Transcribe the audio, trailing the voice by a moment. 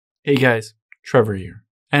Hey guys, Trevor here.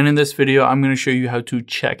 And in this video, I'm going to show you how to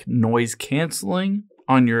check noise canceling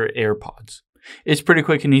on your AirPods. It's pretty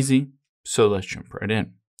quick and easy, so let's jump right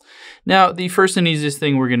in. Now, the first and easiest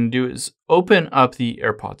thing we're going to do is open up the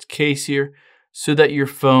AirPods case here so that your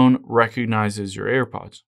phone recognizes your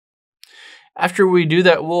AirPods. After we do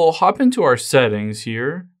that, we'll hop into our settings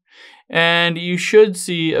here, and you should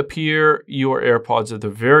see appear your AirPods at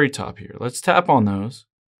the very top here. Let's tap on those.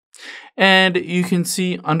 And you can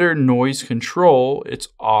see under noise control, it's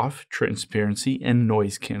off, transparency, and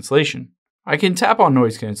noise cancellation. I can tap on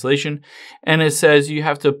noise cancellation and it says you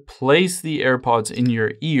have to place the AirPods in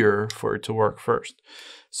your ear for it to work first.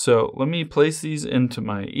 So let me place these into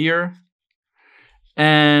my ear.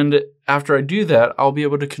 And after I do that, I'll be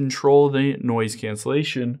able to control the noise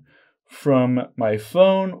cancellation from my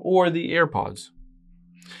phone or the AirPods.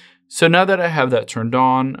 So now that I have that turned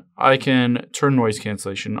on, I can turn noise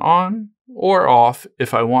cancellation on or off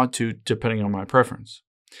if I want to, depending on my preference.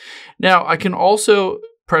 Now I can also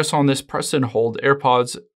press on this press and hold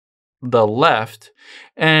AirPods the left,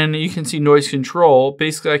 and you can see noise control.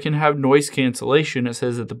 Basically, I can have noise cancellation. It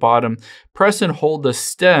says at the bottom, press and hold the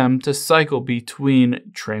stem to cycle between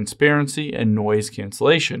transparency and noise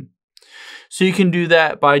cancellation. So you can do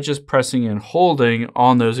that by just pressing and holding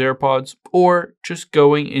on those AirPods or just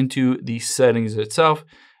going into the settings itself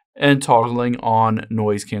and toggling on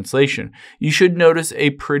noise cancellation. You should notice a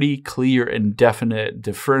pretty clear and definite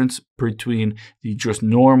difference between the just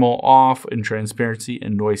normal off and transparency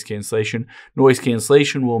and noise cancellation. Noise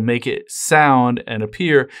cancellation will make it sound and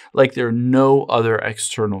appear like there are no other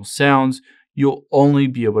external sounds. You'll only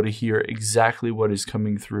be able to hear exactly what is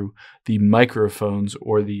coming through the microphones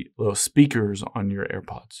or the little speakers on your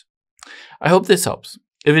AirPods. I hope this helps.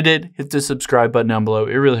 If it did, hit the subscribe button down below.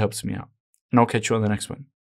 It really helps me out. And I'll catch you on the next one.